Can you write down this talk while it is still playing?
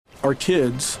Our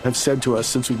kids have said to us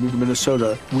since we moved to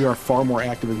Minnesota, we are far more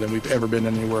active than we've ever been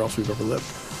anywhere else we've ever lived.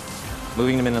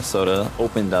 Moving to Minnesota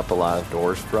opened up a lot of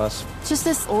doors for us. Just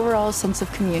this overall sense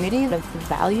of community, of the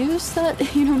values that,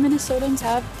 Minnesotans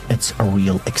have. It's a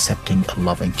real accepting,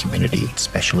 loving community,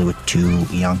 especially with 2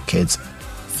 young kids.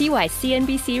 See why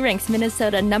CNBC ranks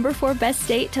Minnesota number 4 best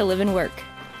state to live and work.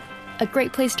 A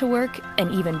great place to work,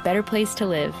 an even better place to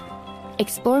live.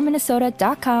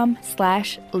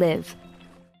 ExploreMinnesota.com/live.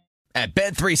 At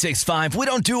Bet365, we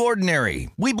don't do ordinary.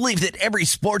 We believe that every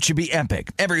sport should be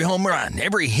epic. Every home run,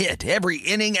 every hit, every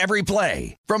inning, every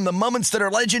play. From the moments that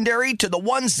are legendary to the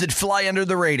ones that fly under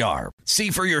the radar. See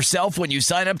for yourself when you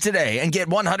sign up today and get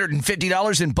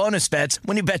 $150 in bonus bets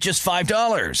when you bet just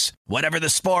 $5. Whatever the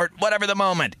sport, whatever the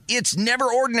moment, it's never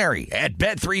ordinary at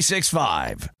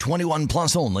Bet365. 21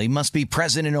 plus only. Must be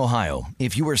present in Ohio.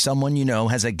 If you or someone you know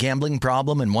has a gambling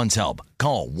problem and wants help,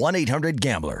 call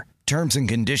 1-800-GAMBLER. Terms and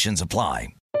conditions apply.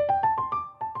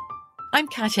 I'm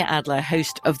Katya Adler,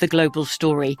 host of The Global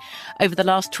Story. Over the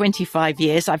last 25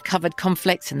 years, I've covered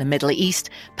conflicts in the Middle East,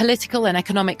 political and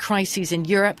economic crises in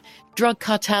Europe, drug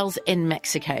cartels in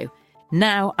Mexico.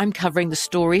 Now I'm covering the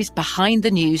stories behind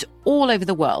the news all over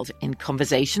the world in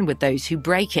conversation with those who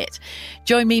break it.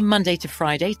 Join me Monday to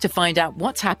Friday to find out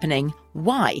what's happening,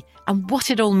 why, and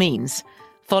what it all means.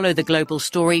 Follow The Global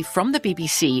Story from the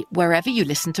BBC wherever you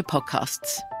listen to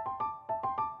podcasts.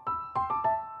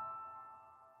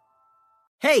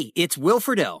 Hey, it's Will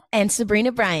Friedle. And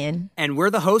Sabrina Bryan. And we're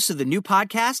the hosts of the new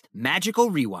podcast, Magical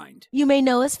Rewind. You may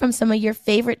know us from some of your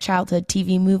favorite childhood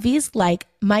TV movies like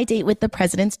My Date with the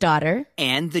President's Daughter.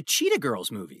 And the Cheetah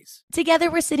Girls movies. Together,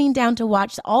 we're sitting down to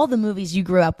watch all the movies you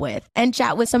grew up with and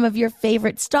chat with some of your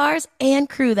favorite stars and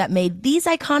crew that made these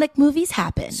iconic movies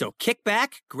happen. So kick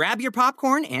back, grab your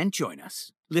popcorn, and join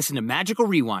us. Listen to Magical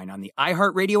Rewind on the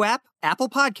iHeartRadio app, Apple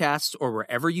Podcasts, or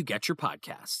wherever you get your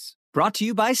podcasts. Brought to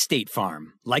you by State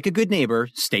Farm. Like a good neighbor,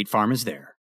 State Farm is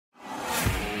there.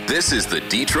 This is the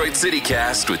Detroit City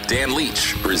Cast with Dan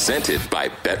Leach, presented by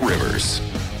BetRivers.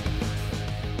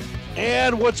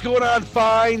 And what's going on,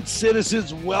 fine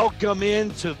citizens? Welcome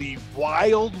into the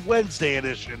Wild Wednesday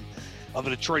edition of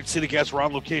the Detroit City Cast. We're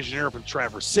on location here up in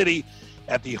Traverse City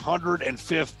at the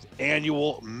 105th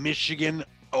Annual Michigan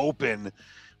Open.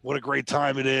 What a great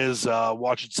time it is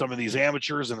watching some of these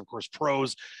amateurs and, of course,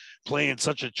 pros playing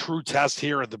such a true test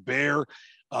here at the Bear.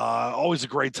 Always a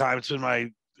great time. It's been my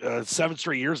 7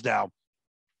 straight years now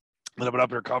that I've been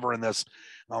up here covering this.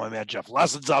 My man Jeff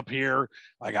Lesson's up here.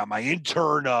 I got my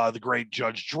intern, the great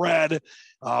Judge Dredd.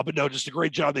 But no, just a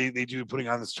great job they do putting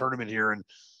on this tournament here, and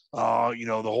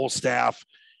the whole staff.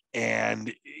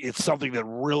 And it's something that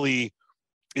really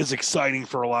is exciting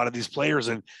for a lot of these players.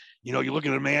 And you look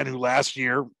at a man who last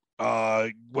year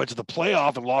went to the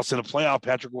playoff and lost in a playoff,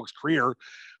 Patrick Wilkes-Krier,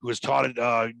 who has taught it.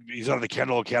 He's out of the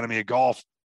Kendall Academy of Golf,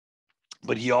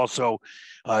 but he also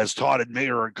has taught at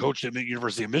or coached at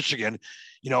University of Michigan.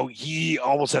 He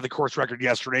almost had the course record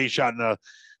yesterday. He shot in an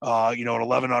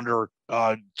 11 under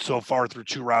so far through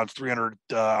 2 rounds, 300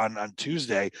 on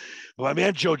Tuesday. But my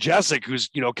man Joe Jessic, who's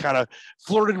kind of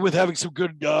flirted with having some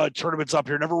good tournaments up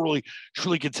here, never really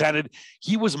truly contended.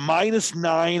 He was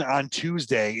 -9 on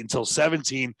Tuesday until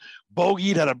 17.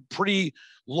 Bogeyed, had a pretty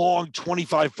long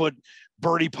 25-foot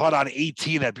birdie putt on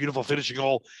 18, that beautiful finishing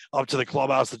hole up to the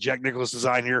clubhouse, the Jack Nicklaus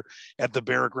design here at the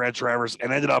Barrett Grand Traverse,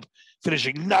 and ended up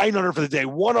finishing 9 under for the day,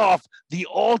 one off the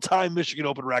all-time Michigan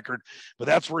Open record. But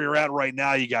that's where you're at right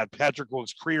now. You got Patrick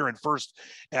Wilkes-Krier in first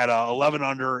at 11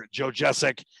 under, Joe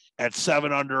Jessic at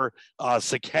 7 under,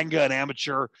 Sakenga, an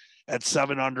amateur, at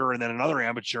 7 under, and then another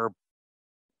amateur,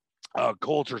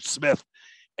 Coulter Smith,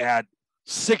 at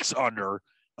 6 under.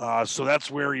 So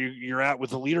that's where you're at with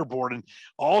the leaderboard. And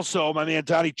also, my man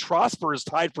Donnie Trosper is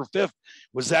tied for 5th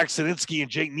with Zach Sininsky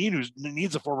and Jake Need, who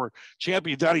needs a former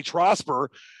champion. Donnie Trosper,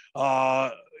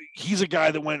 he's a guy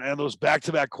that went on those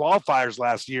back-to-back qualifiers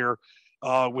last year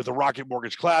with the Rocket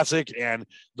Mortgage Classic and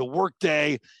the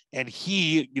Workday. And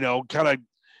he, kind of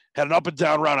had an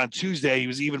up-and-down round on Tuesday. He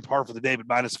was even par for the day, but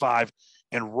 -5.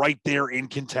 And right there in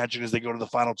contention as they go to the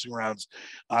final 2 rounds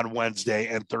on Wednesday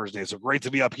and Thursday. So great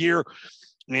to be up here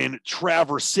in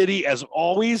Traverse City. As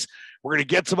always, we're going to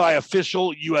get to my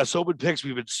official U.S. Open picks.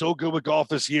 We've been so good with golf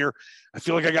this year. I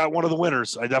feel like I got one of the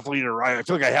winners. I feel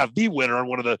like I have the winner on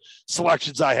one of the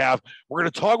selections I have. We're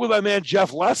going to talk with my man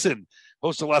Jeff Lesson,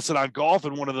 host of Lesson on Golf,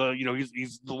 and one of the,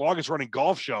 he's the longest running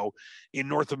golf show in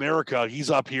North America.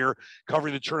 He's up here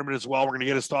covering the tournament as well. We're going to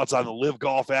get his thoughts on the live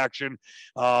golf action.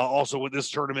 Also what this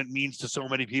tournament means to so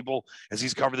many people, as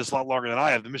he's covered this a lot longer than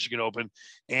I have, the Michigan Open,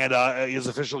 and his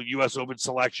official U.S. Open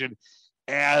selection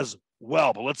as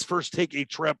well. But let's first take a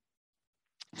trip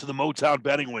to the Motown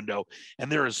betting window,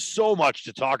 and there is so much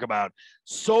to talk about,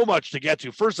 so much to get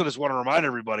to. First, I just want to remind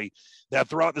everybody that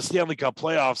throughout the Stanley Cup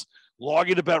playoffs, log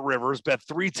into Bet Rivers, bet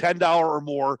three $10 or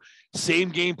more same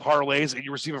game parlays, and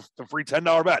you receive a free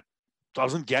 $10 bet.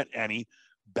 Doesn't get any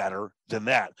better than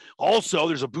that. Also,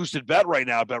 there's a boosted bet right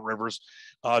now at Bet Rivers.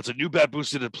 It's a new bet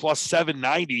boosted at plus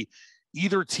 790.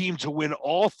 Either team to win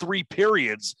all three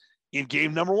periods in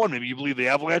game number one. Maybe you believe the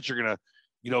Avalanche are going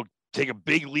to, take a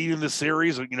big lead in the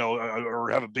series, or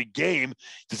have a big game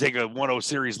to take a 1-0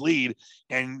 series lead,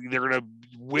 and they're going to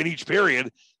win each period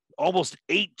almost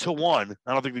 8-1.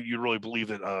 I don't think that you'd really believe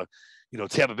that,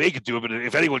 Tampa Bay could do it, but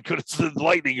if anyone could, it's the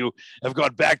Lightning, who have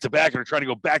gone back-to-back and are trying to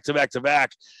go back-to-back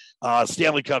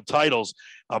Stanley Cup titles.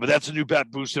 But that's a new bet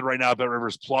boosted right now, Bet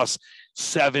Rivers plus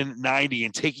 790.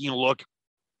 And taking a look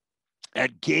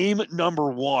at game number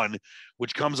one,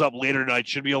 which comes up later tonight,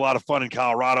 should be a lot of fun in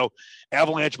Colorado.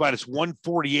 Avalanche minus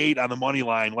 148 on the money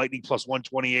line, Lightning plus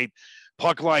 128.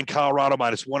 Puck line, Colorado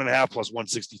minus 1.5 plus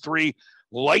 163.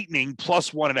 Lightning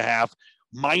plus 1.5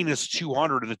 minus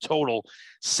 200 in the total.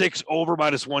 6 over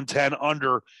minus 110,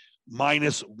 under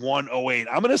minus 108.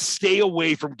 I'm going to stay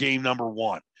away from game number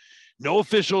one. No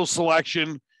official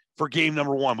selection for game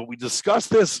number one, but we discussed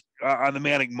this on the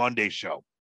Manic Monday show.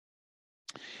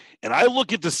 And I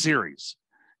look at the series,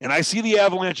 and I see the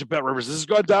Avalanche at Bet Rivers. This has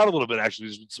gone down a little bit, actually.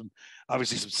 There's been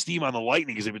obviously some steam on the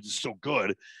Lightning because they've been just so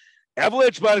good.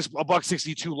 Avalanche minus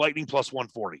 $1.62, Lightning plus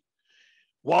 140.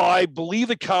 While I believe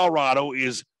that Colorado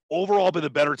is overall been the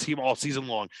better team all season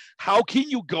long, how can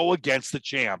you go against the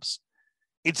champs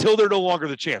until they're no longer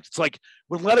the champs? It's like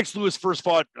when Lennox Lewis first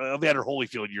fought Evander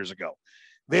Holyfield years ago.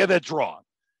 They had that draw.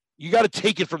 You got to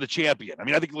take it from the champion. I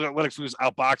mean, I think Lennox Lewis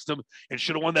outboxed him and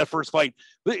should have won that first fight.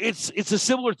 But it's a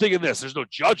similar thing in this. There's no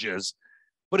judges.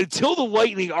 But until the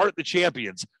Lightning aren't the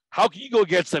champions, how can you go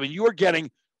against them? And you are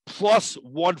getting plus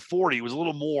 140. It was a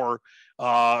little more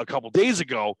a couple days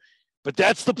ago. But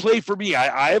that's the play for me.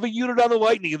 I have a unit on the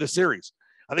Lightning in the series.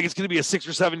 I think it's going to be a 6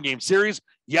 or 7 game series.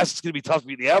 Yes, it's going to be tough to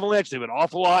beat the Avalanche. They've been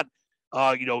off a lot.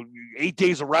 8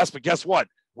 days of rest. But guess what?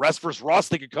 Rest versus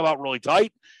rust, they could come out really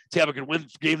tight. Tampa could win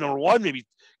game number one. Maybe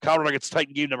Colorado gets tight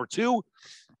in game number two.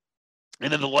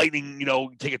 And then the Lightning,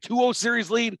 take a 2-0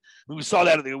 series lead. We saw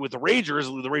that with the Rangers.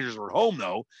 The Rangers were at home,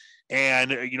 though.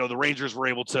 And, the Rangers were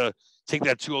able to take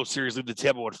that 2-0 series lead to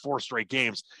Tampa with 4 straight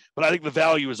games. But I think the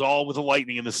value is all with the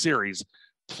Lightning in the series,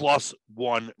 plus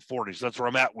 140. So that's where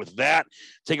I'm at with that.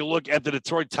 Take a look at the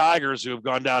Detroit Tigers, who have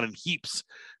gone down in heaps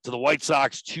to the White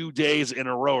Sox 2 days in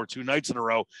a row, or 2 nights in a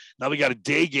row. Now we got a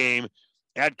day game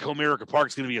at Comerica Park.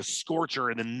 It's going to be a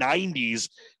scorcher in the 90s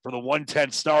for the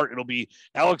 110 start. It'll be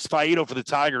Alex Faedo for the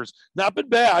Tigers. Not been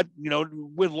bad,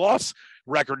 win-loss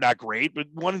record, not great,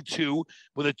 but 1-2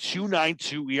 with a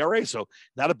 2.92 ERA. So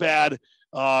not a bad,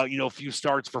 few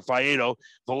starts for Faedo.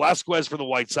 Velasquez for the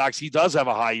White Sox. He does have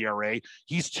a high ERA.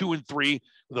 He's 2-3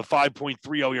 with a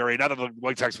 5.30 ERA. Not that the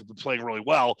White Sox have been playing really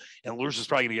well, and Lewis is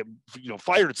probably going to get,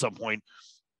 fired at some point.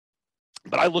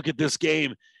 But I look at this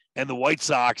game and the White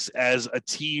Sox as a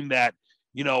team that,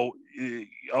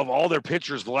 of all their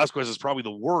pitchers, Velasquez is probably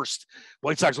the worst.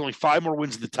 White Sox only 5 more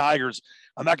wins than the Tigers.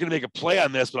 I'm not going to make a play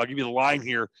on this, but I'll give you the line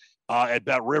here at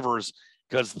Bet Rivers,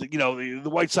 because, the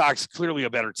White Sox clearly a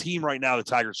better team right now. The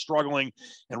Tigers struggling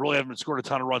and really haven't scored a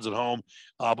ton of runs at home.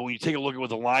 But when you take a look at what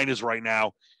the line is right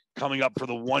now, coming up for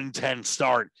the 110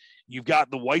 start, you've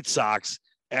got the White Sox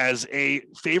as a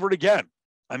favorite again.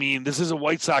 I mean, this is a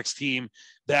White Sox team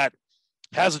that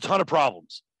has a ton of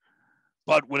problems.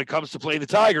 But when it comes to playing the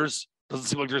Tigers, doesn't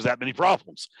seem like there's that many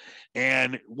problems.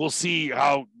 And we'll see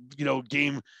how,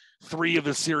 game 3 of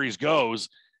the series goes.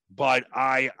 But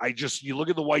you look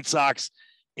at the White Sox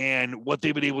and what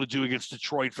they've been able to do against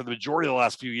Detroit for the majority of the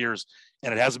last few years,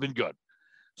 and it hasn't been good.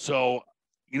 So,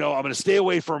 I'm going to stay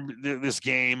away from this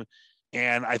game.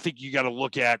 And I think you got to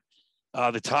look at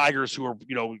the Tigers, who are,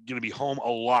 going to be home a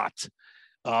lot.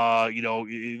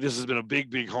 This has been a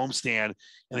big homestand,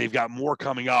 and they've got more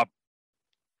coming up.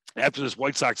 After this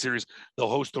White Sox series, they'll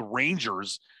host the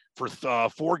Rangers for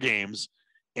 4 games,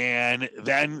 and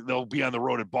then they'll be on the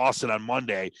road at Boston on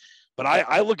Monday. But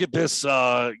I look at this,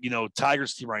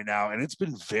 Tigers team right now, and it's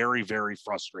been very, very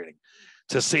frustrating,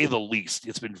 to say the least.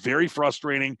 It's been very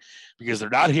frustrating because they're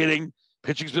not hitting.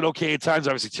 Pitching's been okay at times.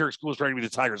 Obviously, Tarek Spool is trying to be the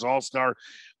Tigers all-star.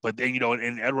 But then,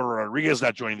 and Edward Rodriguez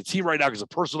not joining the team right now because of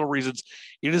personal reasons.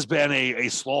 It has been a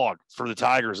slog for the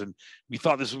Tigers, and we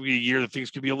thought this would be a year that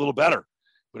things could be a little better.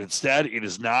 But instead, it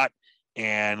is not.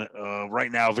 And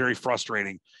right now, very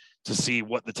frustrating to see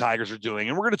what the Tigers are doing.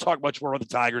 And we're going to talk much more about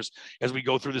the Tigers as we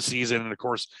go through the season. And of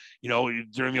course,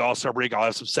 during the All-Star break, I'll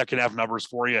have some second half numbers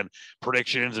for you and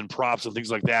predictions and props and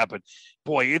things like that. But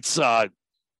boy, it's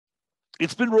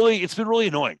been really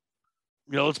annoying.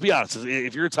 Let's be honest.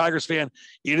 If you're a Tigers fan,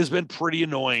 it has been pretty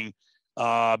annoying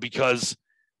because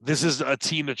this is a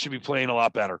team that should be playing a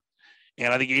lot better.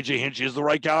 And I think AJ Hinch is the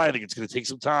right guy. I think it's going to take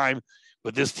some time.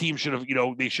 But this team should have,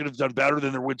 they should have done better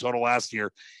than their win total last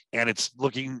year. And it's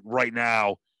looking right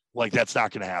now like that's not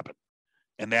going to happen.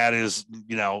 And that is,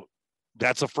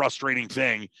 that's a frustrating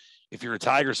thing if you're a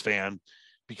Tigers fan,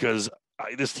 because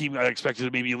this team I expected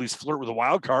to maybe at least flirt with a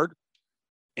wild card.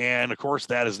 And of course,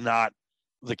 that is not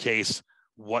the case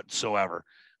whatsoever.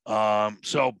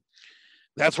 So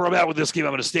that's where I'm at with this game.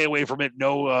 I'm going to stay away from it.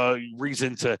 No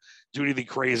reason to do anything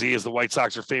crazy as the White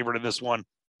Sox are favored in this one.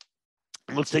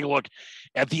 Let's take a look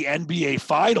at the NBA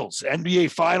Finals.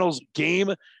 NBA Finals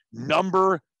game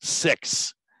number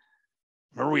 6.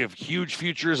 Remember, we have huge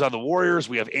futures on the Warriors.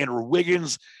 We have Andrew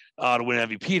Wiggins to win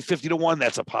MVP at 50-1.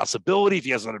 That's a possibility if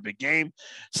he has another big game.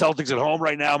 Celtics at home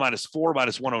right now, -4,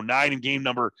 -109 in game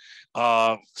number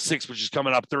 6, which is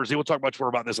coming up Thursday. We'll talk much more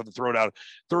about this on the Throwdown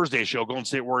Thursday show. Golden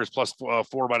State Warriors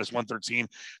 +4, -113.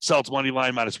 Celtics money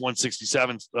line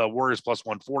 -167. Warriors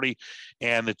 +140.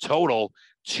 And the total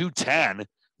 210,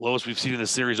 lowest we've seen in the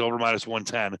series, over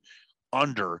 -110,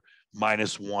 under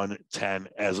 -110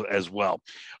 as well.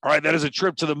 All right, that is a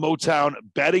trip to the Motown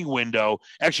betting window.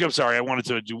 Actually, I'm sorry, I wanted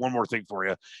to do one more thing for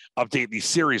you. Update the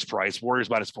series price. Warriors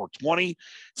 -420,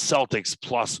 Celtics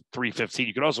 +315.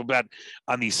 You can also bet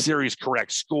on the series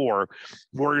correct score.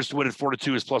 Warriors to win at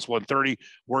 4-2 is +130.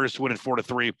 Warriors to win at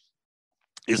 4-3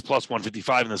 is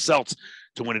 +155, and the Celts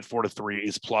to win at 4-3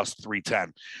 is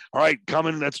 +310. All right,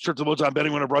 coming. That's Trip to Motown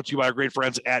Betting Winner, brought to you by our great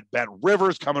friends at Bet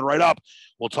Rivers. Coming right up,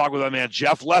 we'll talk with my man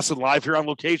Jeff Lesson live here on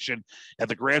location at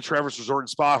the Grand Traverse Resort and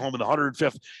Spa, home in the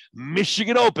 105th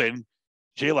Michigan Open.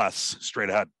 Jay Les, straight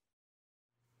ahead.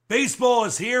 Baseball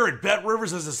is here, and Bet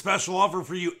Rivers has a special offer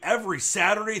for you every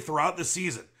Saturday throughout the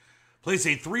season. Place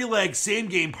a 3-leg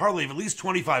same-game parlay of at least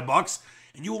 $25,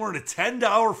 and you will earn a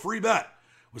 $10 free bet.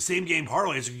 With same-game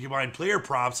parlays, you can combine player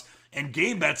props and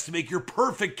game bets to make your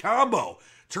perfect combo.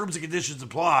 Terms and conditions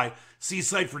apply. See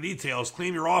site for details.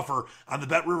 Claim your offer on the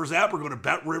Bet Rivers app or go to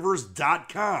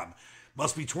betrivers.com.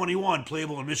 Must be 21,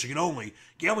 playable in Michigan only.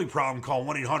 Gambling problem, call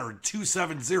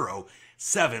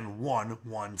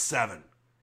 1-800-270-7117.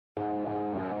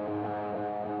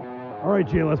 All right,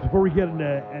 JLS, before we get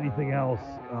into anything else,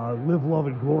 live, love,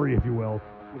 and glory, if you will,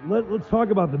 let's talk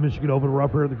about the Michigan Open. We're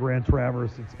up here at the Grand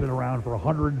Traverse. It's been around for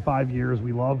 105 years.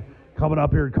 We love coming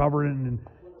up here and covering it and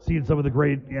seeing some of the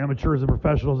great amateurs and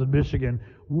professionals in Michigan.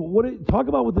 Talk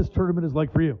about what this tournament is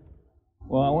like for you.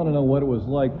 Well, I want to know what it was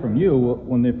like from you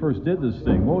when they first did this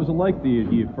thing. What was it like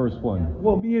the first one?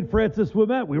 Well, me and Francis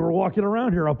Ouimet, we were walking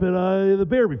around here up at the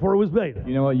Bear before it was made.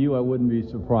 You know what, I wouldn't be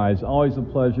surprised. Always a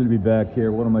pleasure to be back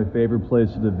here. One of my favorite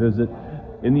places to visit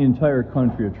in the entire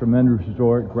country. A tremendous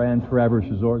resort, Grand Traverse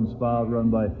Resort and Spa, run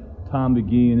by Tom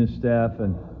McGee and his staff,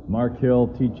 and Mark Hill,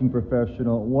 teaching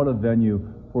professional. What a venue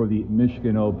for the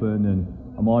Michigan Open, and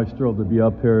I'm always thrilled to be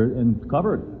up here and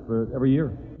cover it for every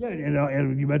year. Yeah,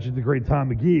 and you mentioned the great Tom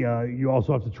McGee. You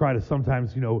also have to try to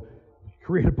sometimes,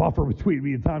 create a buffer between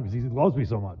me and Tom because he loves me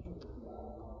so much.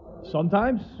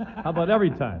 Sometimes? How about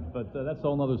every time? But that's a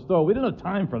whole other story. We didn't have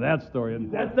time for that story.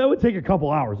 That would take a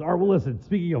couple hours. All right, well, listen,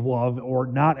 speaking of love, or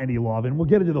not any love, and we'll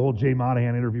get into the whole Jay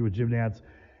Monahan interview with Jim Nantz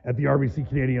at the RBC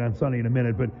Canadian on Sunday in a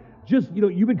minute, but just,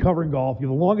 you've been covering golf. You're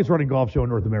the longest-running golf show in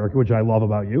North America, which I love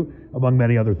about you, among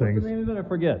many other things. What's the name of it? I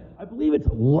forget. I believe it's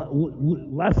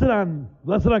Lesson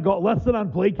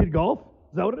on Play Kid Golf.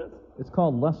 Is that what it is? It's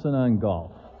called Lesson on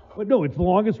Golf. But no, it's the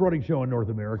longest-running show in North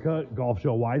America, golf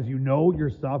show-wise. You know your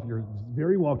stuff. You're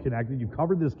very well connected. You've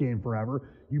covered this game forever.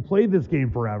 You played this game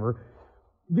forever.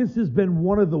 This has been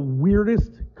one of the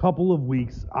weirdest couple of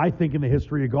weeks, I think, in the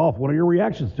history of golf. What are your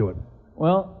reactions to it?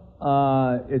 Well,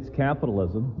 it's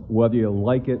capitalism, whether you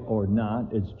like it or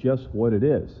not. It's just what it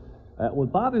is.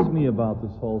 What bothers me about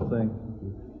this whole thing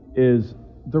is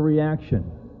the reaction.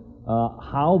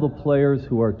 How the players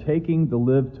who are taking the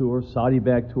LIV Tour,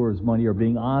 Saudi-backed Tours money, are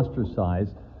being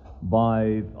ostracized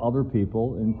by other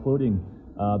people, including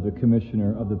the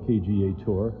commissioner of the PGA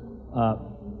Tour.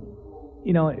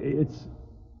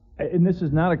 And this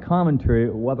is not a commentary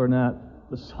whether or not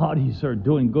the Saudis are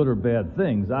doing good or bad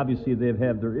things. Obviously, they've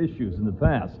had their issues in the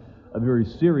past, a very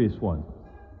serious one.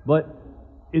 But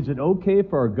is it okay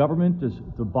for our government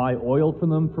to buy oil from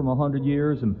them from 100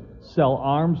 years and sell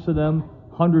arms to them,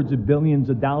 hundreds of billions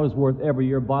of dollars worth every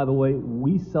year? By the way,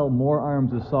 we sell more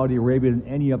arms to Saudi Arabia than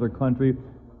any other country.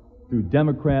 through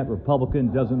Democrat,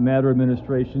 Republican, doesn't matter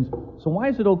administrations. So why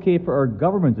is it okay for our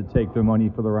government to take their money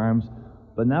for their arms,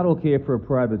 but not okay for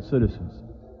private citizens?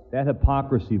 That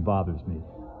hypocrisy bothers me.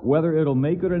 Whether it'll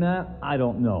make it or not, I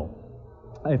don't know.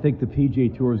 I think the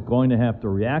PGA Tour is going to have to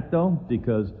react, though,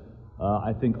 because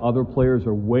I think other players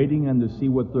are waiting on to see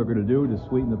what they're going to do to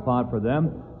sweeten the pot for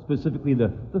them, specifically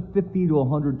the 50 to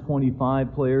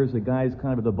 125 players, the guys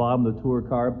kind of at the bottom of the tour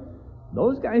card.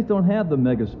 Those guys don't have the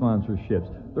mega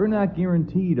sponsorships. They're not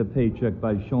guaranteed a paycheck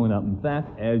by showing up. In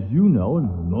fact, as you know,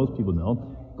 and most people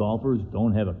know, golfers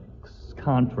don't have a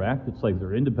contract. It's like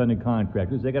they're independent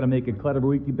contractors. They got to make a cut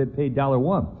every week to get paid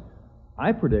 $1.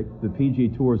 I predict the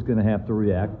PGA Tour is going to have to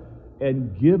react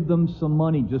and give them some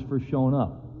money just for showing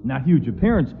up. Not huge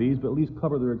appearance fees, but at least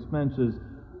cover their expenses.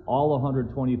 All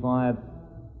 125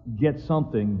 get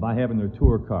something by having their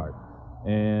tour card.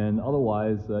 And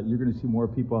otherwise, you're going to see more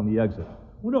people on the exit.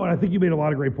 Well, no, and I think you made a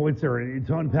lot of great points there, and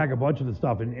to unpack a bunch of the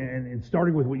stuff, and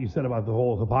starting with what you said about the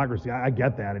whole hypocrisy, I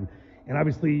get that, and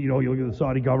obviously, you look at the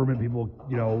Saudi government, people,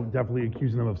 definitely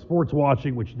accusing them of sports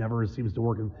washing, which never seems to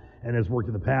work and has worked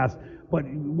in the past. But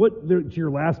to your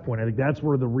last point, I think that's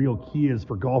where the real key is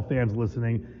for golf fans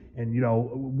listening. And,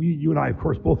 you and I, of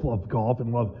course, both love golf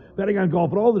and love betting on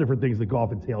golf and all the different things that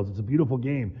golf entails. It's a beautiful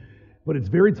game. But it's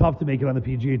very tough to make it on the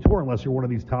PGA Tour unless you're one of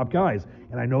these top guys.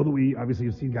 And I know that we obviously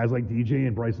have seen guys like DJ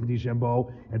and Bryson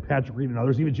DeChambeau and Patrick Reed and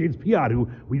others, even James Piot, who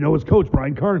we know his coach,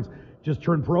 Brian Carnes, just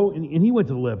turned pro, and he went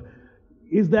to the LIV.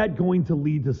 Is that going to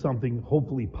lead to something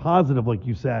hopefully positive, like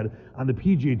you said, on the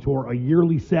PGA Tour, a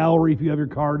yearly salary if you have your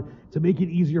card, to make it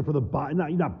easier for the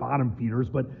not bottom feeders,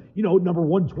 but number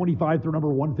 125 through number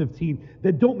 115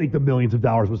 that don't make the millions of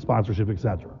dollars with sponsorship,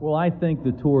 etc. Well, I think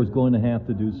the tour is going to have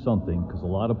to do something because a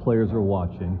lot of players are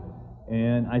watching,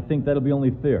 and I think that'll be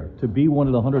only fair. To be one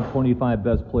of the 125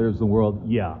 best players in the world,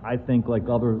 yeah, I think like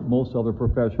most other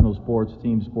professional sports,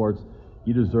 team sports,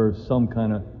 you deserve some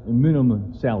kind of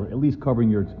minimum salary, at least covering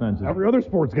your expenses. Every other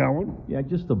sport's got one. Yeah,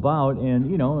 just about,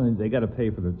 and they got to pay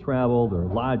for their travel, their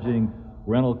lodging,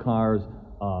 rental cars,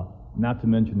 not to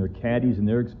mention their caddies and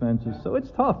their expenses. So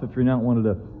it's tough if you're not one of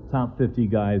the top 50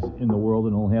 guys in the world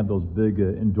and don't have those big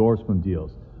endorsement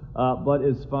deals. But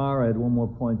as far, I had one more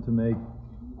point to make.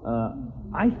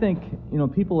 I think,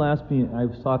 people ask me, I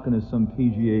was talking to some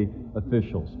PGA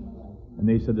officials, and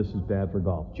they said this is bad for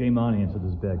golf. Jay Monahan said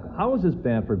this is bad. How is this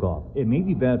bad for golf? It may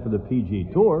be bad for the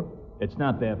PGA Tour. It's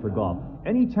not bad for golf.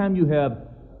 Anytime you have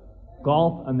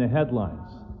golf on the headlines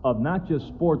of not just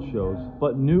sports shows,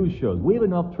 but news shows, we have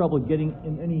enough trouble getting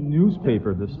in any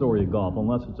newspaper the story of golf,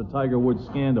 unless it's a Tiger Woods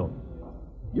scandal.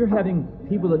 You're having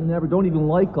people that don't even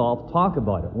like golf talk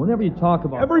about it. Whenever you talk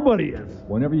about everybody is.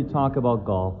 Whenever you talk about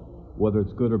golf, whether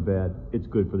it's good or bad, it's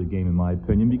good for the game, in my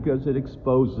opinion, because it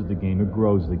exposes the game, it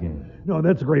grows the game. No,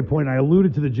 that's a great point. I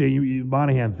alluded to the Jay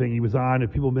Monahan thing. He was on,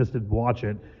 if people missed it, watch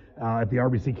it, at the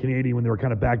RBC Canadian when they were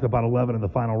kind of backed up on 11 in the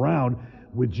final round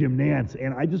with Jim Nantz.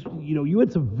 And I just, you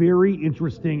had some very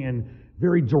interesting and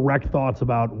very direct thoughts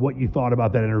about what you thought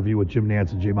about that interview with Jim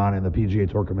Nantz and Jay Monahan, the PGA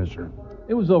Tour Commissioner.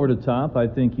 It was over the top. I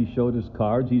think he showed his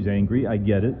cards. He's angry. I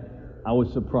get it. I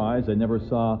was surprised. I never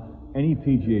saw any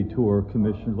PGA Tour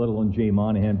commissioner, let alone Jay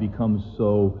Monahan, become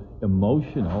so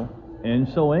emotional and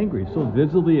so angry, so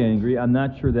visibly angry. I'm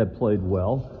not sure that played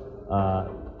well.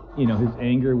 His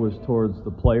anger was towards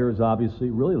the players, obviously,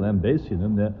 really lambasting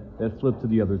them. That flipped to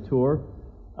the other tour,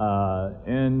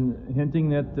 and hinting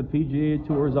that the PGA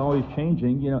Tour is always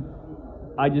changing.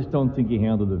 I just don't think he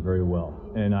handled it very well.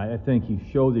 And I think he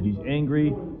showed that he's angry,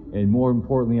 and more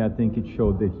importantly, I think it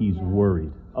showed that he's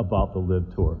worried about the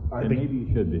LIV Tour. And maybe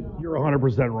he should be. You're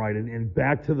 100% right. And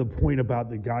back to the point about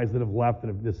the guys that have left,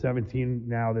 the 17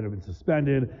 now that have been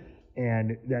suspended,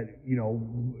 and that,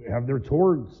 have their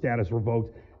tour status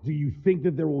revoked, do you think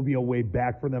that there will be a way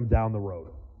back for them down the road?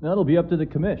 Now, it'll be up to the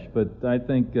commish, but I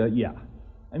think, yeah.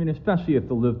 I mean, especially if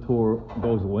the LIV Tour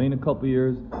goes away in a couple of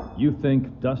years, you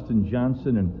think Dustin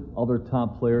Johnson and other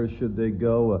top players, should they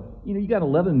go? You got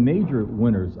 11 major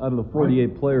winners out of the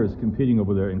 48 players competing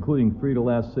over there, including 3 of the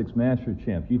last 6 Masters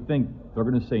champs. You think they're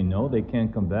going to say no, they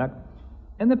can't come back?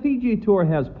 And the PGA Tour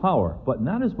has power, but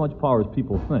not as much power as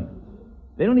people think.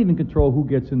 They don't even control who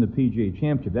gets in the PGA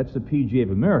Championship. That's the PGA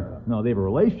of America. Now, they have a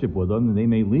relationship with them, and they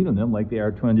may lean on them like they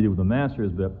are trying to do with the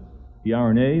Masters, but the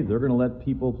R&A, they're going to let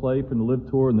people play from the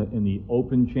LIV Tour in the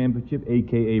Open Championship,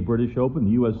 a.k.a. British Open.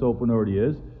 The U.S. Open already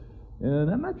is. And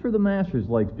I'm not sure the Masters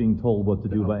likes being told what to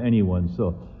do by anyone.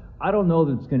 So I don't know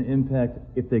that it's going to impact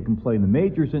if they can play in the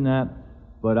majors in that.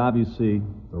 But obviously,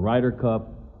 the Ryder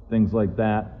Cup, things like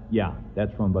that, yeah,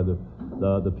 that's run by the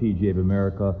PGA of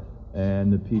America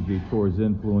and the PGA Tour's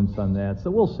influence on that. So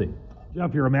we'll see.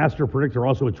 Jeff, you're a master predictor,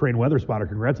 also a trained weather spotter.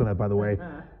 Congrats on that, by the way.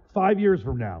 5 years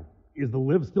from now, is the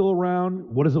Live still around?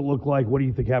 What does it look like? What do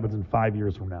you think happens in 5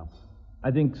 years from now?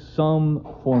 I think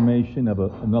some formation of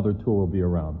another tour will be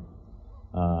around.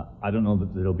 I don't know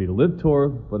that it'll be the Live Tour,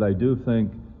 but I do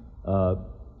think,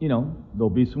 there'll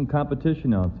be some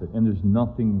competition out there, and there's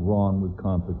nothing wrong with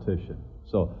competition.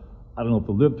 So I don't know if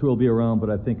the Live Tour will be around, but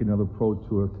I think another Pro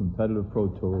Tour, competitive Pro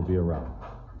Tour will be around.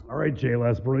 All right, Jay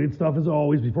Les, brilliant stuff as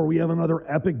always. Before we have another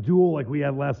epic duel like we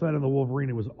had last night on the Wolverine,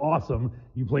 it was awesome.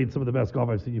 You played some of the best golf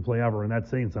I've seen you play ever, and that's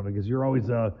saying something because you're always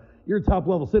you're a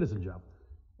top-level citizen, Jeff.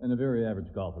 And a very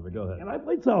average golfer, but go ahead. And I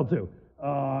played solid too.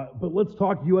 But let's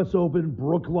talk U.S. Open,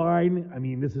 Brookline. I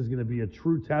mean, this is going to be a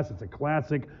true test. It's a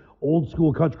classic,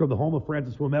 old-school country club, the home of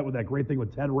Francis Ouimet with that great thing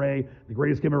with Ted Ray, the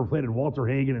greatest game ever played, and Walter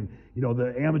Hagen, and,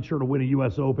 the amateur to win a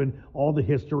U.S. Open, all the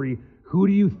history. Who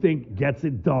do you think gets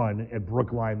it done at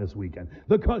Brookline this weekend?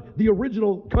 The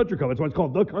original country club. That's why it's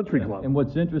called the country club. And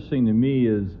what's interesting to me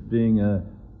is being a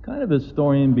kind of a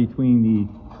historian between the,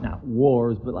 not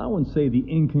wars, but I wouldn't say the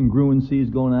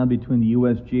incongruencies going on between the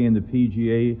USGA and the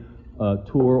PGA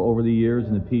Tour over the years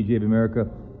and the PGA of America.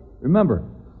 Remember,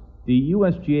 the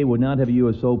USGA would not have a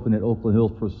U.S. Open at Oakland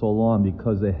Hills for so long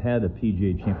because they had a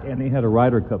PGA champion, and they had a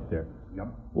Ryder Cup there. Yep.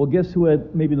 Well, guess who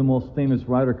had maybe the most famous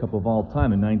Ryder Cup of all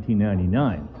time in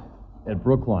 1999 at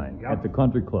Brookline, at the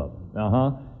country club.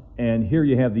 And here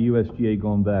you have the USGA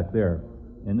going back there.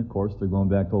 And, of course, they're going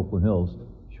back to Oakland Hills,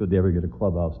 should they ever get a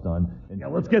clubhouse done. Yeah,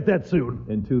 let's get that soon.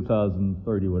 In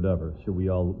 2030, whatever. We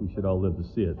should all live to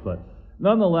see it. But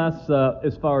nonetheless,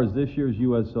 as far as this year's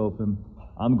U.S. Open,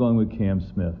 I'm going with Cam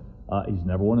Smith. He's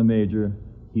never won a major.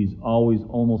 He's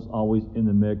almost always in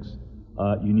the mix.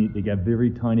 They got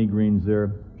very tiny greens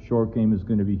there. Short game is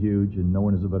going to be huge, and no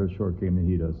one has a better short game than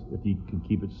he does. If he can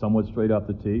keep it somewhat straight off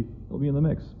the tee, he'll be in the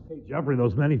mix. Hey, Jeffrey,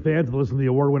 those many fans that listen to the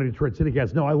award-winning Detroit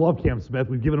CityCast know I love Cam Smith.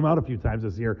 We've given him out a few times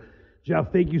this year.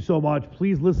 Jeff, thank you so much.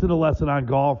 Please listen to Lesson on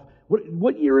Golf.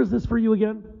 What year is this for you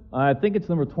again? I think it's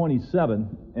number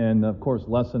 27, and of course,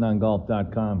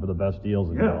 lessonongolf.com for the best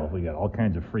deals in golf. We got all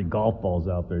kinds of free golf balls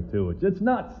out there too. It's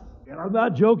nuts. And I'm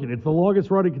not joking. It's the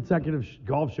longest-running consecutive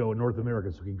golf show in North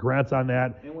America, so congrats on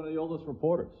that. And one of the oldest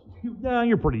reporters.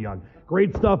 You're pretty young.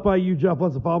 Great stuff by you, Jeff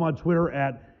Lesson. Follow him on Twitter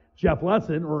at Jeff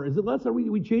Lesson, or is it Lesson?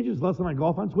 We changed his Lesson on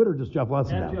Golf on Twitter, or just Jeff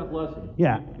Lesson At now? Jeff Lesson.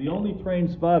 Yeah. The only trained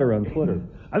spotter on Twitter.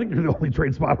 I think you're the only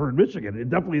trained spotter in Michigan,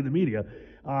 and definitely in the media.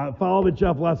 Follow him at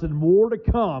Jeff Lesson. More to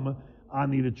come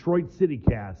on the Detroit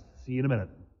CityCast. See you in a minute.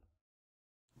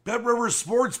 BetRivers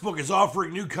Sportsbook is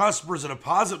offering new customers a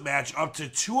deposit match up to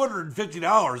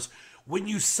 $250 when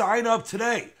you sign up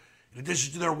today. In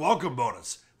addition to their welcome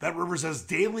bonus, BetRivers has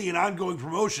daily and ongoing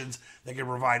promotions that can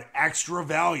provide extra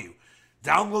value.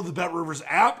 Download the BetRivers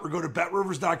app or go to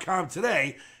BetRivers.com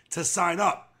today to sign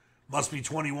up. Must be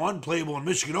 21, playable in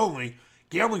Michigan only.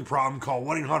 Gambling problem? Call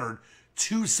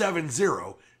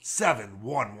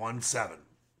 1-800-270-7117.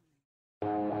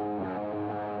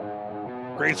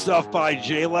 Great stuff by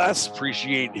Jay Les.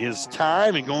 Appreciate his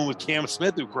time and going with Cam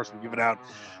Smith, who, of course, we've given out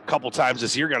a couple times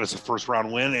this year. Got us a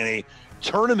first-round win and a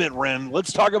tournament win.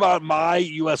 Let's talk about my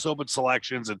U.S. Open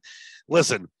selections. And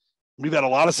listen, we've had a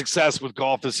lot of success with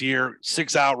golf this year.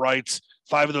 6 outrights,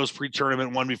 5 of those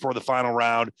pre-tournament, 1 before the final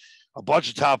round. A bunch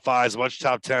of top 5s, a bunch of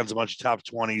top 10s, a bunch of top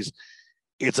 20s.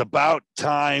 It's about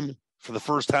time. For the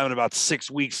first time in about 6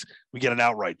 weeks, we get an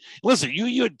outright. Listen,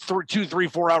 you had 2, 3,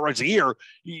 4 outrights a year.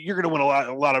 You're going to win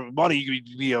a lot of money. You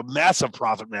could be a massive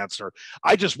profit master.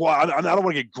 I don't want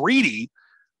to get greedy,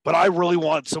 but I really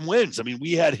want some wins. I mean,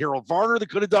 we had Harold Varner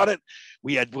that could have done it.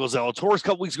 We had Will Zalatoris a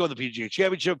couple weeks ago in the PGA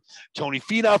Championship. Tony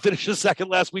Finau finished the second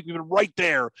last week. We've been right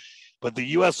there. But the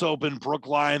U.S. Open,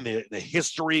 Brookline, the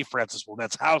history, Francis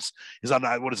Ouimet's house is on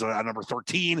number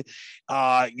 13.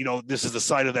 This is the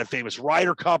site of that famous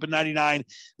Ryder Cup in '99.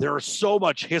 There is so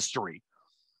much history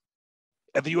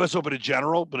at the U.S. Open in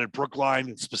general, but at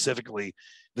Brookline specifically,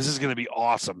 this is going to be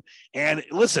awesome. And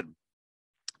listen,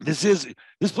 this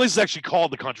place is actually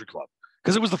called the Country Club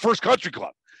because it was the first country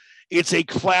club. It's a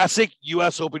classic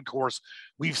U.S. Open course.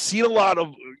 We've seen a lot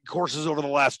of courses over the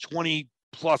last 20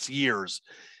 plus years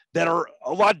that are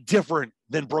a lot different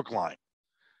than Brookline,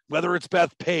 whether it's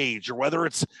Bethpage or whether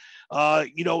it's,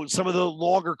 some of the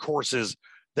longer courses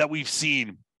that we've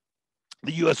seen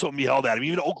the U.S. Open be held at. I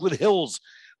mean, even Oakland Hills,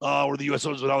 where the U.S.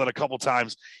 Open's been held at a couple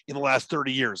times in the last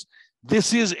 30 years.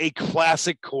 This is a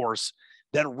classic course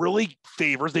that really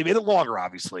favors, they made it longer,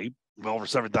 obviously, well over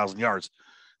 7,000 yards,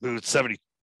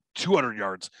 7,200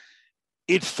 yards.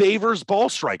 It favors ball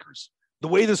strikers, the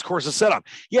way this course is set up.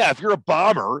 Yeah, if you're a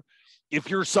bomber, if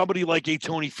you're somebody like a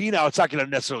Tony Finau, it's not going to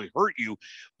necessarily hurt you,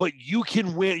 but you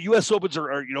can win. U.S. Opens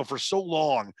are, for so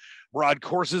long, we're on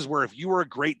courses where if you were a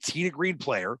great tee to green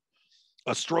player,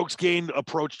 a strokes gained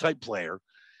approach type player,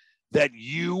 that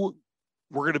you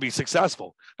were going to be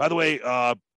successful. By the way,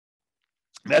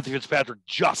 Matthew Fitzpatrick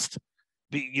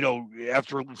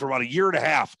after for about a year and a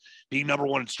half being number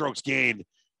one in strokes gained,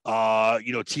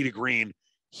 tee to green,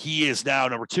 he is now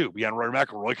number two behind Rory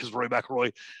McIlroy, because Rory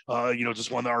McIlroy,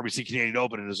 just won the RBC Canadian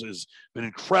Open and has been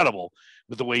incredible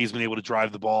with the way he's been able to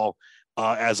drive the ball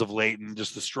as of late and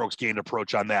just the strokes gained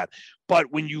approach on that.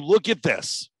 But when you look at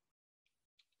this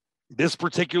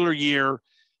particular year,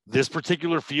 this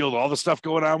particular field, all the stuff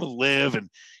going on with LIV and,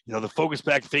 the focus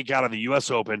back fake out on the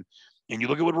U.S. Open, and you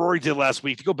look at what Rory did last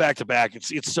week, to go back to back,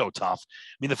 it's so tough.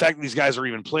 I mean, the fact that these guys are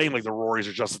even playing like the Rorys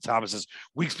or Justin Thomases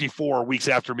weeks before, weeks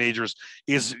after majors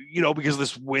is, because of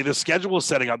this way the schedule is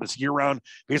setting up, this year-round,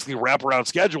 basically wraparound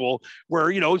schedule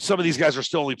where, some of these guys are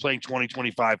still only playing 20,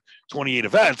 25, 28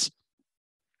 events,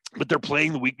 but they're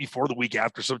playing the week before, the week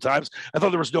after sometimes. I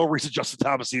thought there was no reason Justin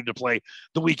Thomas needed to play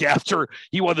the week after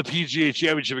he won the PGA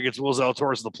Championship against Will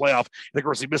Zalatoris in the playoff. And, of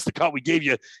course, he missed the cut. We gave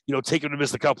you, take him to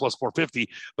miss the cut plus 450.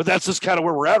 But that's just kind of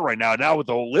where we're at right now. Now with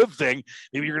the whole LIV thing,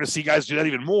 maybe you're going to see guys do that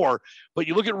even more. But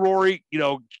you look at Rory,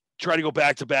 try to go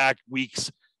back-to-back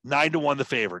weeks, 9-1 the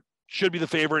favorite. Should be the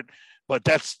favorite, but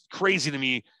that's crazy to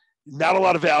me. Not a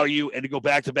lot of value, and to go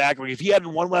back-to-back. Like if he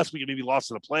hadn't won last week and maybe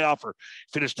lost in a playoff or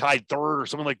finished tied third or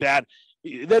something like that,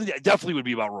 then it definitely would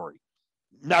be about Rory.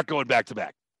 Not going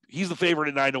back-to-back. He's the favorite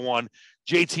at 9-1.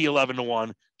 JT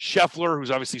 11-1. Scheffler,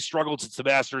 who's obviously struggled since the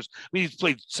Masters. I mean, he's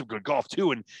played some good golf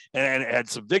too and had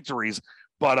some victories,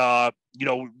 but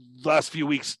last few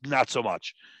weeks not so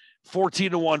much.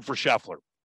 14-1 for Scheffler.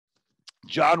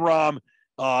 Jon Rahm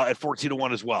at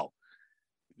 14-1 as well.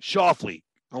 Schauffele,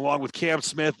 along with Cam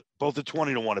Smith, both at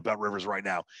 20-1 at Bet Rivers right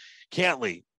now.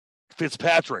 Cantley,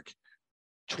 Fitzpatrick,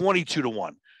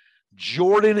 22-1.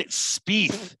 Jordan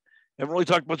Spieth. Haven't really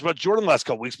talked much about Jordan the last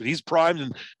couple weeks, but he's primed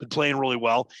and been playing really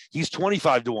well. He's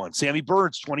 25-1. Sammy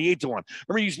Burns, 28-1. Remember,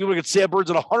 you used to be able to get Sam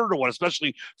Burns at 100-1,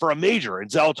 especially for a major.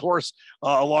 And Zalatoris,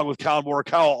 along with Colin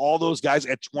Morikawa, all those guys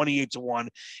at 28-1.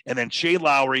 And then Shane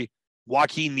Lowry,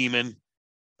 Joaquin Niemann,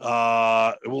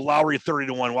 Lowry at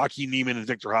 30-1, Joaquin Niemann and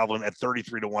Victor Hovland at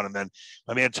 33-1, and then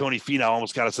my man Tony Finau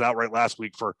almost got us an outright last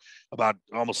week for about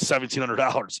almost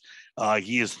 $1,700.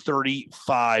 He is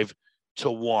 35-1.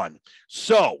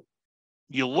 So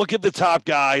you look at the top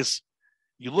guys,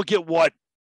 you look at what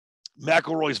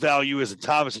McIlroy's value is, and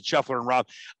Thomas and Scheffler and Rahm.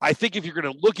 I think if you're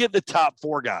going to look at the top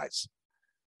four guys,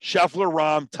 Scheffler,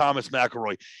 Rahm, Thomas,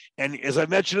 McIlroy. And as I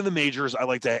mentioned in the majors, I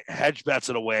like to hedge bets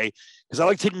in a way because I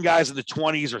like taking guys in the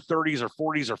 20s or 30s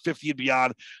or 40s or 50 and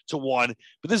beyond to one.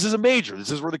 But this is a major.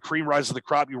 This is where the cream rises to the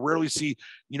crop. You rarely see,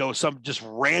 some just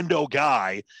rando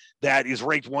guy that is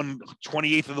ranked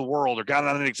 128th in the world or got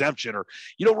on an exemption, or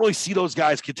you don't really see those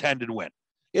guys contend and win.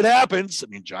 It happens. I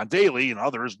mean, John Daly and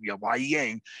others, Wai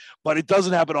Yang, but it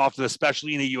doesn't happen often,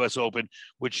 especially in a U.S. Open,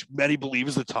 which many believe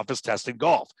is the toughest test in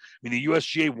golf. I mean, the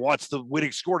USGA wants the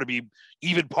winning score to be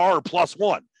even par or +1.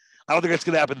 I don't think that's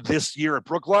going to happen this year at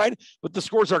Brookline, but the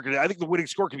scores aren't going to. I think the winning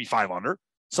score can be 5 under,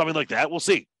 something like that. We'll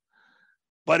see.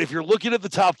 But if you're looking at the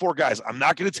top four guys, I'm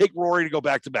not going to take Rory to go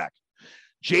back-to-back.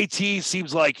 JT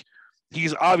seems like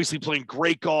he's obviously playing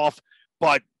great golf,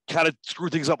 but kind of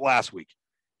screwed things up last week.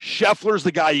 Scheffler's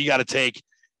the guy you got to take.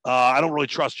 I don't really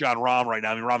trust Jon Rahm right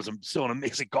now. I mean, Rahm's still an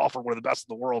amazing golfer, one of the best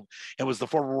in the world, and was the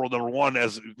former world number one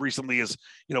as recently as,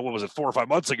 4 or 5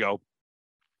 months ago.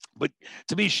 But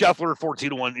to me, Scheffler at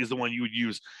 14-1 is the one you would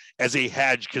use as a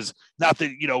hedge, because not that,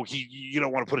 you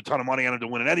don't want to put a ton of money on him to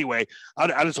win it anyway.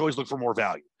 I just always look for more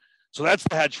value. So that's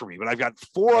the hedge for me. But I've got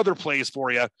 4 other plays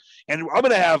for you, and I'm going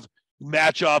to have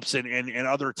matchups and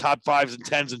other top 5s and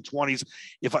 10s and 20s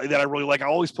that I really like. I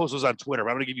always post those on Twitter.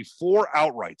 I'm going to give you 4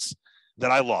 outrights that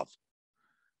I love.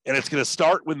 And it's going to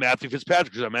start with Matthew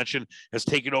Fitzpatrick, as I mentioned, has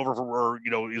taken over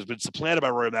has been supplanted by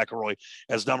Rory McIlroy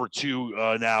as number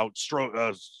 2 now,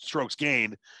 strokes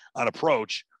gained on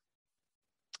approach.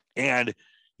 And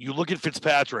you look at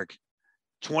Fitzpatrick,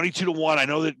 22-1. I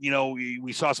know that,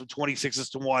 we saw some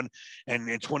 26-1 and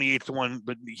 28-1,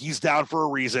 but he's down for a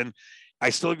reason. I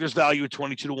still think there's value at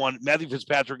 22-1. Matthew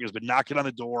Fitzpatrick has been knocking on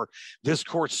the door. This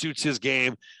course suits his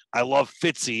game. I love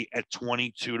Fitzy at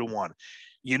 22-1.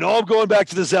 I'm going back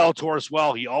to the Zalatoris.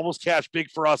 Well, he almost cashed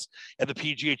big for us at the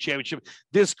PGA Championship.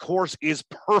 This course is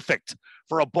perfect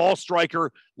for a ball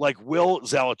striker like Will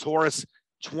Zalatoris,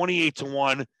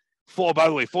 28-1. By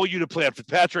the way, full unit play on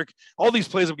Fitzpatrick. All these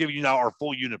plays I'm giving you now are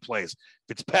full unit plays.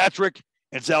 Fitzpatrick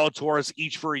and Zalatoris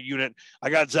each for a unit. I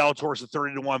got Zalatoris at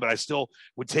 30-1, but I still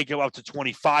would take him up to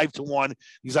 25-1.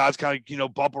 These odds kind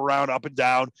of, bump around up and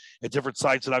down at different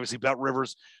sites. And obviously Bet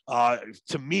Rivers,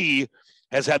 to me,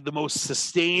 has had the most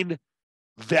sustained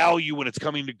value when it's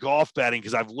coming to golf betting,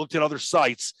 because I've looked at other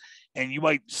sites, and you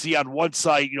might see on one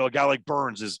site, a guy like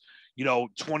Burns is,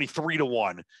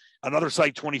 23-1. Another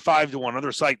site 25-1,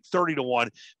 another site 30-1,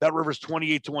 Bet Rivers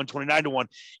 28-1, 29-1.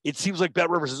 It seems like Bet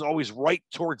Rivers is always right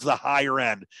towards the higher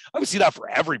end. Obviously not for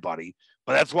everybody,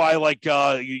 but that's why I like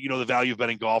the value of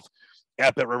betting golf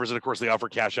at Bet Rivers. And of course they offer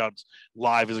cash outs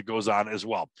live as it goes on as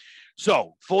well.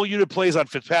 So full unit plays on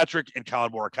Fitzpatrick and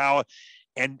Colin Morikawa.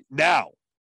 And now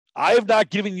I have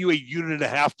not given you a unit and a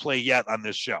half play yet on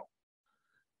this show.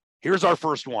 Here's our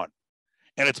first one.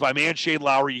 And it's my man, Shane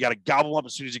Lowry. You got to gobble him up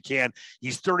as soon as you can.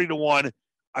 He's 30-1.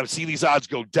 I've seen these odds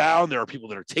go down. There are people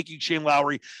that are taking Shane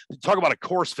Lowry. Talk about a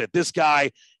course fit. This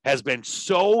guy has been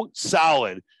so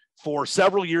solid for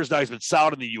several years now. He's been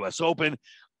solid in the U.S. Open.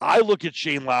 I look at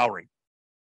Shane Lowry,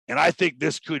 and I think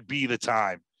this could be the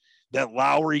time that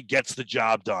Lowry gets the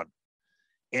job done.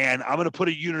 And I'm going to put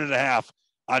a unit and a half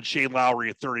on Shane Lowry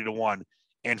at 30-1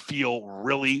 and feel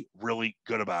really, really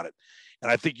good about it.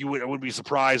 And I think I wouldn't be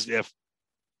surprised if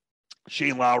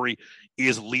Shane Lowry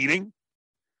is leading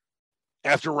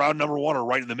after round number 1, or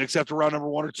right in the mix after round number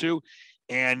 1 or 2.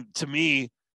 And to me,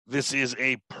 this is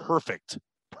a perfect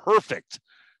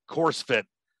course fit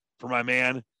for my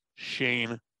man,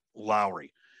 Shane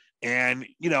Lowry. And,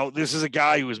 this is a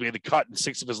guy who has made the cut in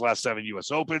 6 of his last 7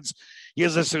 U.S. Opens. He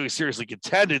hasn't necessarily seriously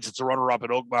contended since a runner-up at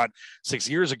Oakmont 6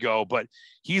 years ago, but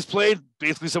he's played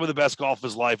basically some of the best golf of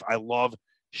his life. I love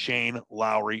Shane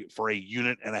Lowry for a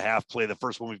unit and a half play, the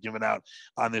first one we've given out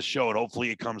on this show, and hopefully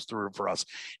it comes through for us.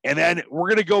 And then we're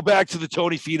going to go back to the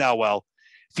Tony Finau well.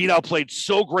 Finau played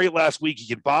so great last week. He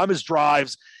can bomb his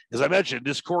drives. As I mentioned,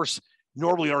 this course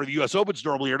normally, or the U.S. Opens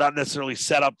normally, are not necessarily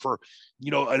set up for,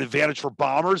 an advantage for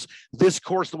bombers. This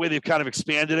course, the way they've kind of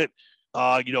expanded it,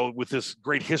 with this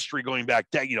great history going back,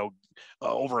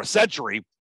 over a century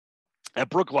at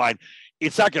Brookline,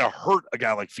 it's not going to hurt a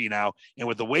guy like Finau. And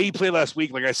with the way he played last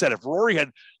week, like I said, if Rory had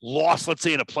lost, let's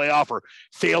say, in a playoff, or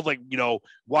failed like,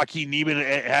 Joaquin Niemann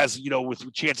has,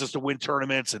 with chances to win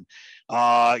tournaments, and,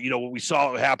 what we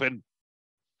saw happen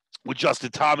with Justin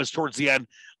Thomas towards the end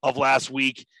of last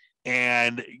week.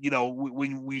 And,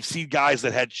 when we've seen guys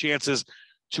that had chances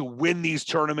to win these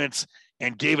tournaments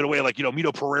and gave it away, like,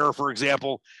 Mito Pereira, for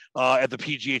example, at the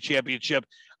PGA Championship,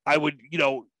 I would,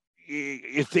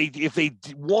 if they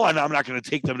won, I'm not going to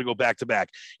take them to go back-to-back.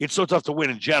 It's so tough to win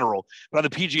in general. But on the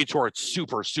PGA Tour, it's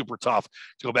super, super tough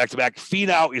to go back-to-back.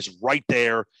 Finau is right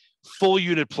there. Full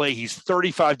unit play. He's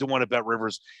 35-1 at Bet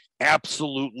Rivers.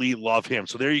 Absolutely love him.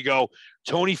 So there you go.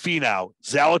 Tony Finau,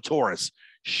 Zalatoris,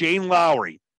 Shane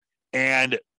Lowry,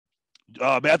 and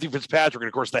Matthew Fitzpatrick. And,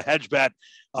 of course, the hedge bet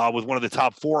with one of the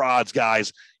top 4 odds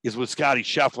guys is with Scotty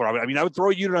Scheffler. I mean, I would throw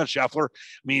a unit on Scheffler.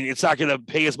 I mean, it's not going to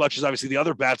pay as much as obviously the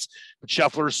other bets, but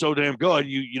Scheffler is so damn good.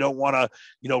 You don't want to,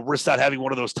 risk not having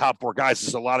one of those top 4 guys.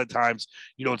 Because a lot of times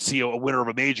you don't see a winner of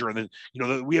a major. And then,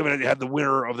 we haven't had the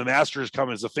winner of the Masters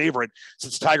come as a favorite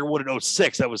since Tiger Woods in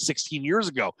 2006. That was 16 years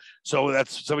ago. So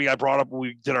that's something I brought up when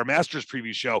we did our Masters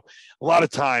preview show. A lot of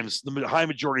times, the high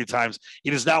majority of times,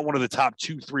 it is not one of the top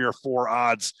 2, 3, or 4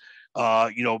 odds,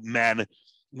 men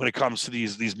when it comes to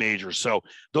these majors. So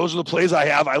those are the plays I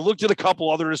have. I looked at a couple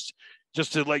others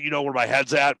just to let you know where my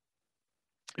head's at.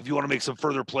 If you want to make some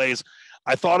further plays,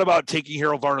 I thought about taking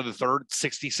Harold Varner III,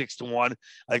 66-1.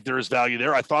 I think there is value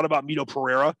there. I thought about Mito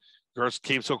Pereira. Girls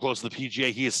came so close to the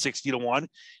PGA. He is 60-1.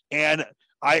 And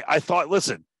I thought,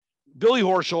 listen, Billy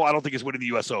Horschel, I don't think is winning the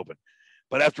U.S. Open.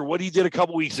 But after what he did a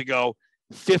couple weeks ago,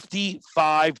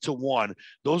 55-1.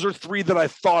 Those are 3 that I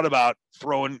thought about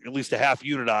throwing at least a half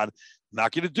unit on.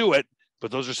 Not going to do it,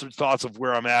 but those are some thoughts of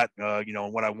where I'm at,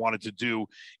 and what I wanted to do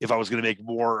if I was going to make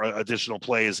more additional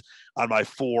plays on my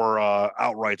 4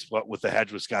 outrights, but with the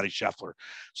hedge with Scotty Scheffler.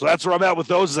 So that's where I'm at with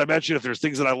those. As I mentioned, if there's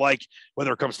things that I like,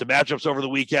 whether it comes to matchups over the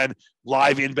weekend,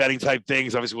 live in betting type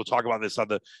things, obviously we'll talk about this on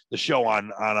the show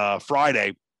on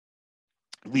Friday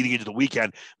leading into the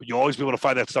weekend, but you'll always be able to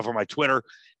find that stuff on my Twitter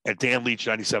at Dan Leach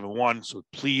 97.1. So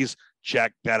please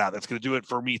check that out. That's going to do it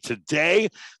for me today.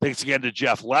 Thanks again to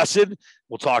Jeff Lesson.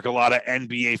 We'll talk a lot of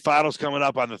NBA finals coming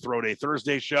up on the Throwdown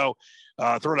Thursday show.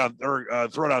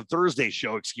 Throwdown Thursday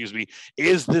show, excuse me.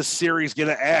 Is this series going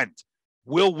to end?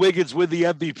 Will Wiggins win the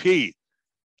MVP?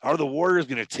 Are the Warriors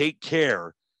going to take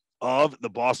care of the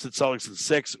Boston Celtics in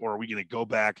 6, or are we going to go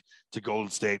back to Golden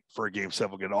State for a Game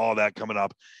 7? We'll get all that coming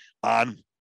up on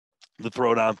the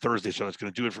Throwdown Thursday show. That's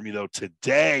going to do it for me, though,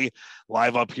 today,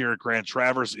 live up here at Grand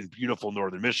Traverse in beautiful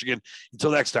northern Michigan.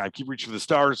 Until next time, keep reaching for the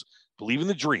stars, believe in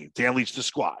the dream. Dan Leach, the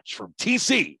Squatch from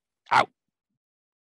TC, out.